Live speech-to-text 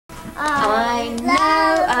I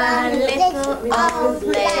know a little old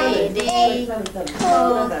lady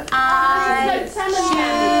called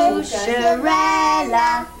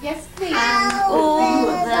Shurella. Yes, please. And all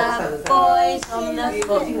the boys on the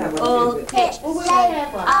football pitch say,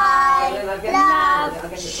 I love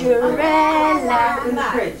Shurella.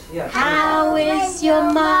 How is your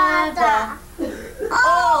mother?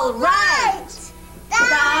 All right.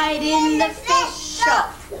 Died in the fish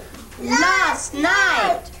shop last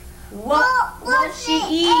night. What was she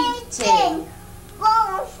eating?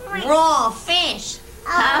 Raw fish.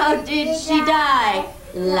 How did she die?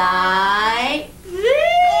 Like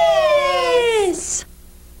this.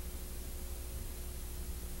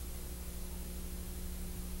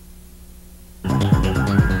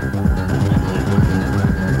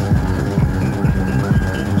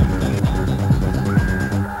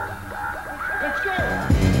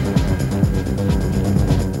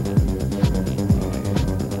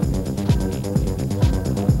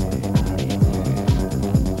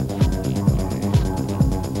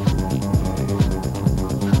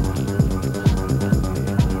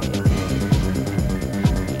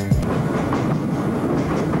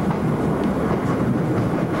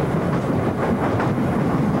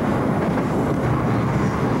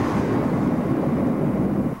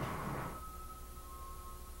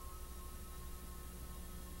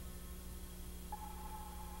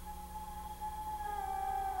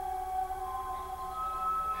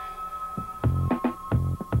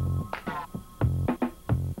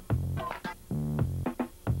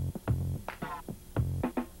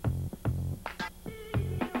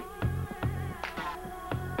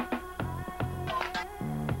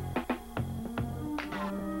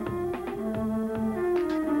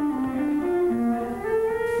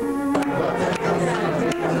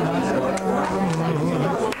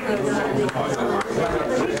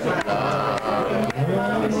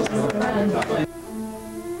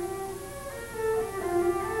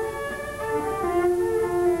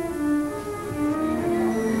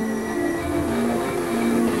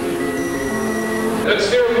 Let's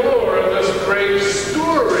hear more of this great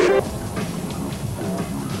story.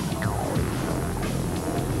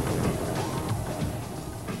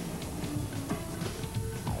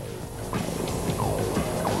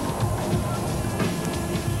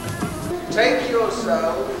 Take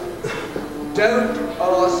yourself, don't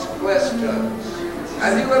ask questions.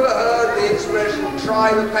 Have you ever heard the expression,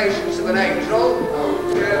 try the patience of an angel?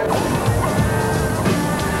 Oh dear.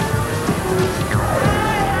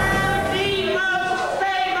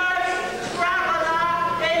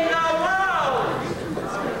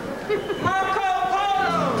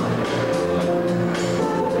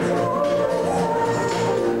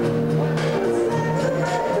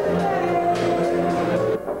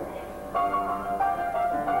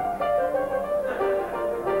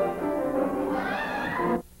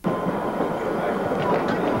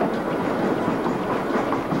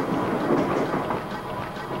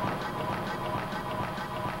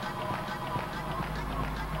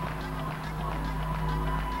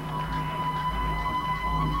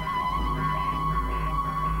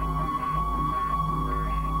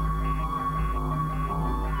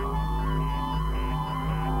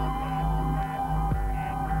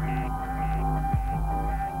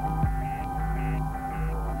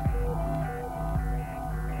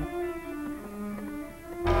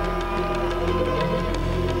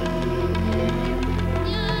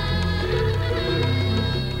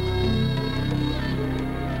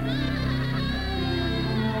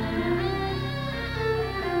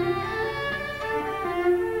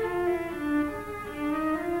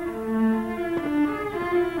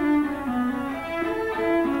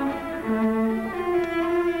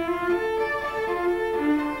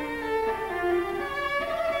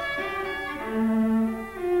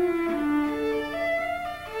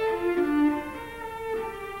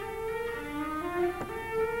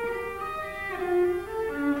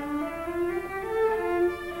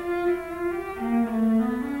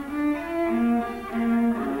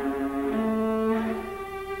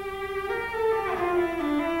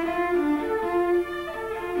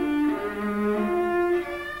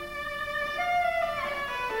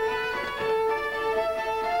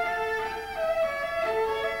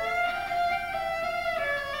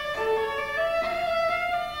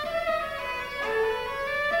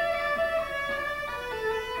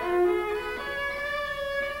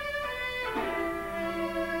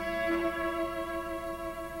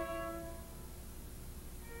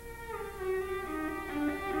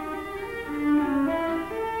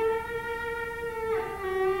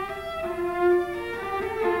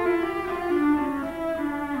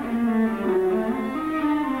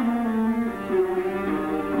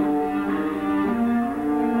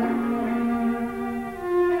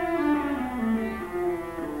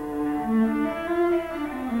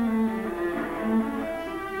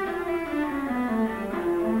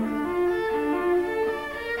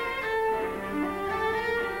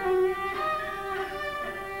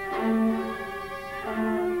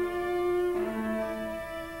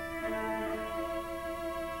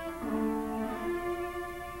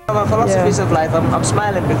 philosophies of life. I'm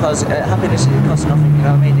smiling because happiness costs nothing, you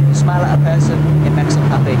know what I mean? If you smile at a person, it makes them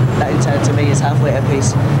happy. That in turn to me is halfway to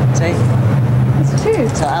peace. See? It's true.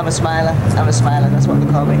 So I'm a smiler, that's what they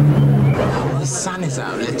call me. The sun is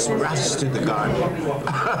out, let's rush to the garden.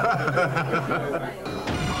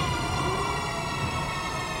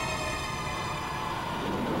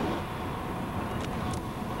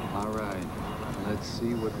 All right, let's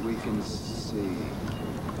see what we can see.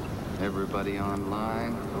 Everybody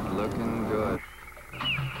online, looking good.